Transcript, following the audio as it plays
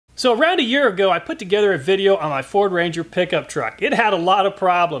So around a year ago, I put together a video on my Ford Ranger pickup truck. It had a lot of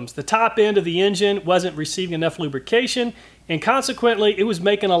problems. The top end of the engine wasn't receiving enough lubrication, and consequently, it was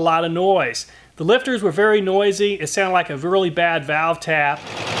making a lot of noise. The lifters were very noisy. It sounded like a really bad valve tap.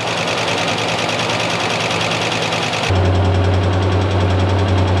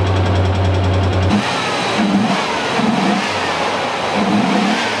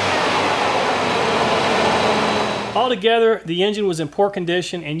 Altogether, the engine was in poor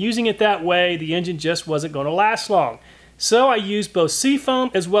condition, and using it that way, the engine just wasn't going to last long. So I used both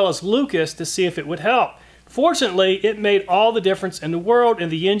Seafoam as well as Lucas to see if it would help. Fortunately, it made all the difference in the world, and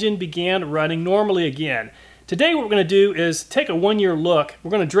the engine began running normally again. Today what we're going to do is take a one-year look.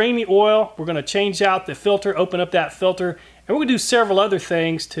 We're going to drain the oil, we're going to change out the filter, open up that filter, and we're going to do several other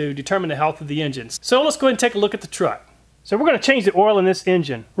things to determine the health of the engine. So let's go ahead and take a look at the truck. So we're going to change the oil in this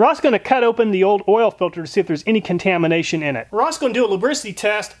engine. We're also going to cut open the old oil filter to see if there's any contamination in it. We're also going to do a lubricity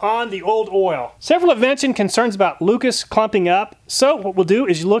test on the old oil. Several have mentioned concerns about Lucas clumping up. So what we'll do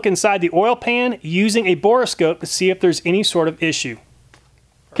is look inside the oil pan using a borescope to see if there's any sort of issue.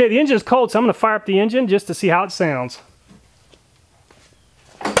 Okay, the engine is cold, so I'm going to fire up the engine just to see how it sounds.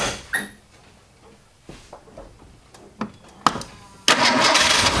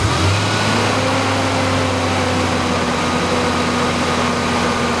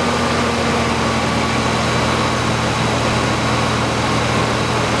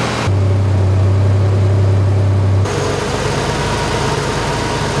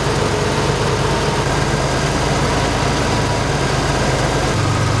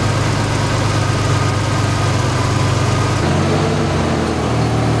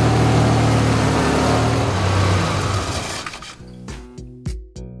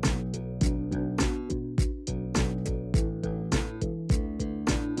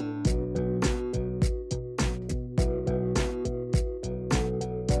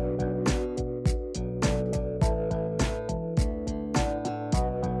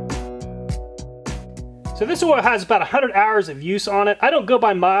 So this oil has about 100 hours of use on it. I don't go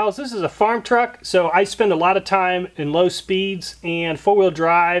by miles. This is a farm truck, so I spend a lot of time in low speeds and four-wheel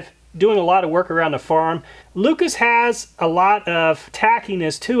drive, doing a lot of work around the farm. Lucas has a lot of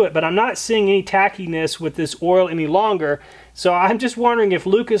tackiness to it, but I'm not seeing any tackiness with this oil any longer. So I'm just wondering if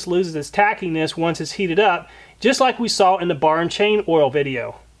Lucas loses its tackiness once it's heated up, just like we saw in the bar and chain oil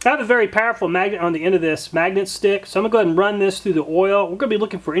video. I have a very powerful magnet on the end of this magnet stick, so I'm going to go ahead and run this through the oil. We're going to be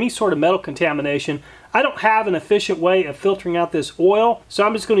looking for any sort of metal contamination. I don't have an efficient way of filtering out this oil, so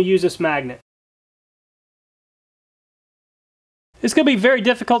I'm just going to use this magnet. It's going to be very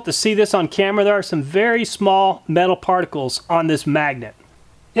difficult to see this on camera. There are some very small metal particles on this magnet.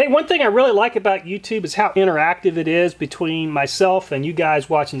 Hey, one thing I really like about YouTube is how interactive it is between myself and you guys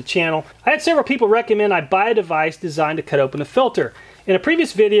watching the channel. I had several people recommend I buy a device designed to cut open a filter. In a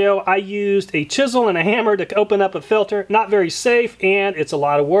previous video, I used a chisel and a hammer to open up a filter. Not very safe, and it's a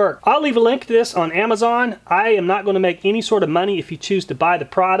lot of work. I'll leave a link to this on Amazon. I am not going to make any sort of money if you choose to buy the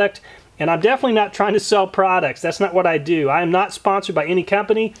product, and I'm definitely not trying to sell products. That's not what I do. I am not sponsored by any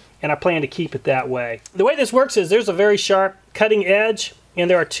company, and I plan to keep it that way. The way this works is there's a very sharp cutting edge, and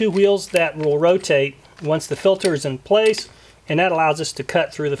there are two wheels that will rotate once the filter is in place, and that allows us to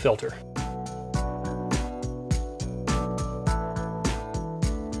cut through the filter.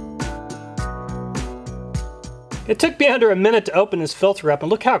 It took me under a minute to open this filter up,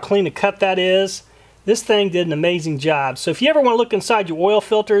 and look how clean a cut that is. This thing did an amazing job. So if you ever want to look inside your oil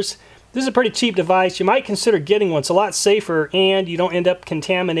filters, this is a pretty cheap device. You might consider getting one. It's a lot safer, and you don't end up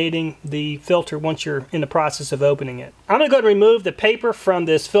contaminating the filter once you're in the process of opening it. I'm going to go ahead and remove the paper from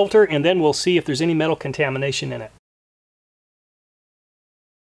this filter, and then we'll see if there's any metal contamination in it.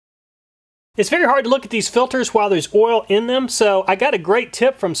 It's very hard to look at these filters while there's oil in them, so I got a great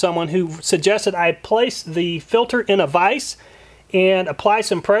tip from someone who suggested I place the filter in a vise and apply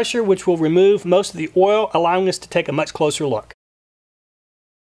some pressure, which will remove most of the oil, allowing us to take a much closer look.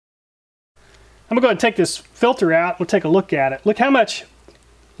 I'm going to go ahead and take this filter out. We'll take a look at it. Look how much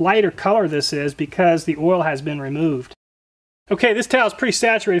lighter color this is because the oil has been removed. Okay, this towel is pretty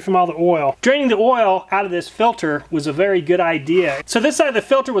saturated from all the oil. Draining the oil out of this filter was a very good idea. So this side of the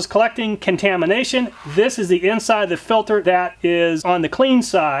filter was collecting contamination. This is the inside of the filter that is on the clean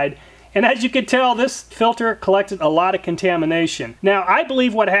side. And as you can tell, this filter collected a lot of contamination. Now, I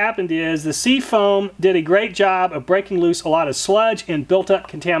believe what happened is the Seafoam did a great job of breaking loose a lot of sludge and built up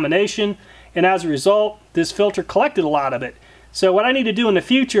contamination. And as a result, this filter collected a lot of it. So what I need to do in the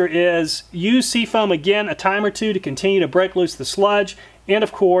future is use Seafoam again a time or two to continue to break loose the sludge, and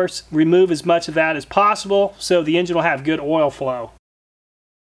of course remove as much of that as possible so the engine will have good oil flow.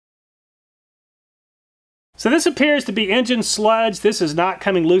 So this appears to be engine sludge. This is not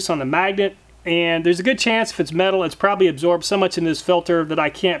coming loose on the magnet, and there's a good chance if it's metal, it's probably absorbed so much in this filter that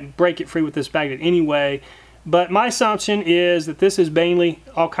I can't break it free with this magnet anyway. But my assumption is that this is mainly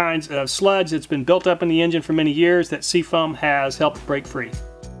all kinds of sludge that's been built up in the engine for many years that Seafoam has helped break free.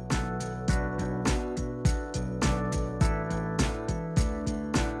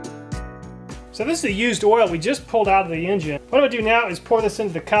 So this is the used oil we just pulled out of the engine. What I'm going to do now is pour this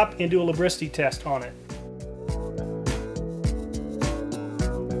into the cup and do a lubricity test on it.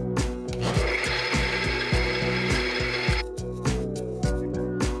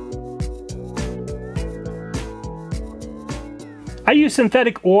 I use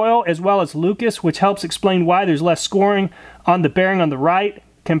synthetic oil as well as Lucas, which helps explain why there's less scoring on the bearing on the right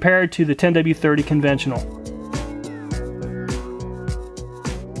compared to the 10W30 conventional.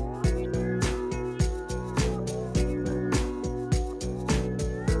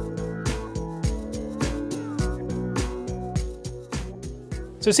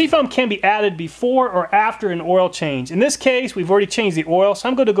 So Seafoam can be added before or after an oil change. In this case, we've already changed the oil, so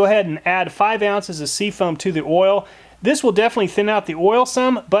I'm going to go ahead and add 5 ounces of Seafoam to the oil. This will definitely thin out the oil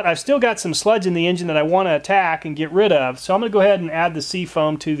some, but I've still got some sludge in the engine that I want to attack and get rid of. So I'm going to go ahead and add the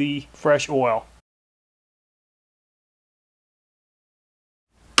Seafoam to the fresh oil.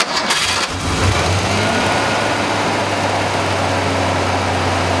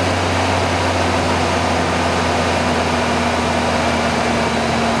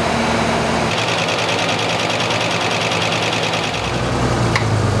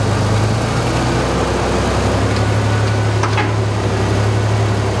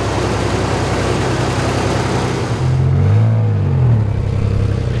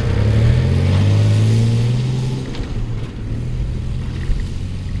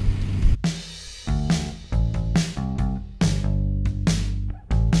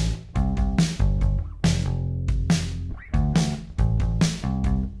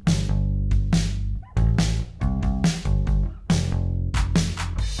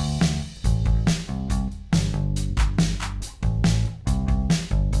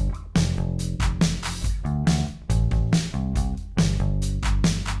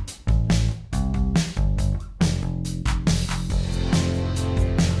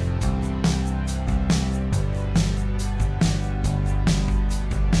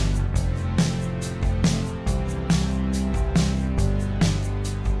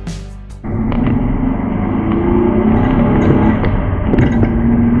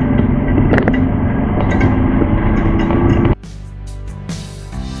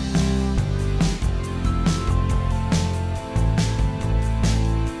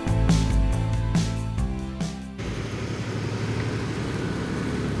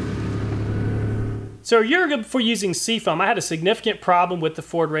 So a year ago before using Seafoam, I had a significant problem with the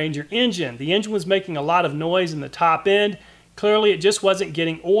Ford Ranger engine. The engine was making a lot of noise in the top end. Clearly it just wasn't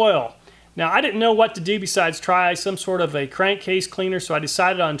getting oil. Now I didn't know what to do besides try some sort of a crankcase cleaner, so I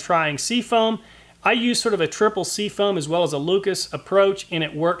decided on trying Seafoam. I used sort of a triple Seafoam as well as a Lucas approach, and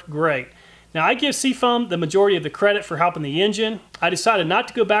it worked great. Now I give Seafoam the majority of the credit for helping the engine. I decided not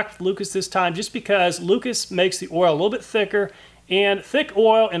to go back with Lucas this time just because Lucas makes the oil a little bit thicker, and thick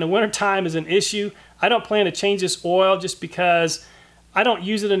oil in the wintertime is an issue. I don't plan to change this oil just because I don't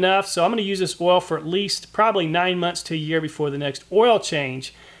use it enough, so I'm going to use this oil for at least probably 9 months to a year before the next oil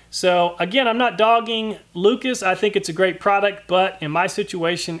change. So again, I'm not dogging Lucas. I think it's a great product, but in my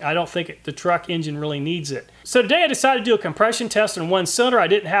situation, I don't think the truck engine really needs it. So today I decided to do a compression test on one cylinder. I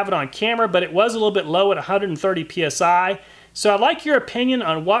didn't have it on camera, but it was a little bit low at 130 PSI. So I'd like your opinion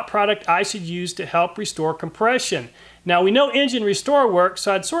on what product I should use to help restore compression. Now we know engine restore works,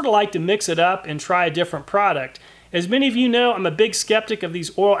 so I'd sort of like to mix it up and try a different product. As many of you know, I'm a big skeptic of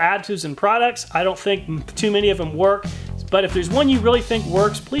these oil additives and products. I don't think too many of them work, but if there's one you really think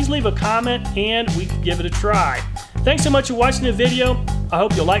works, please leave a comment and we can give it a try. Thanks so much for watching the video. I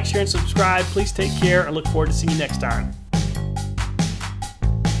hope you'll like, share, and subscribe. Please take care. I look forward to seeing you next time.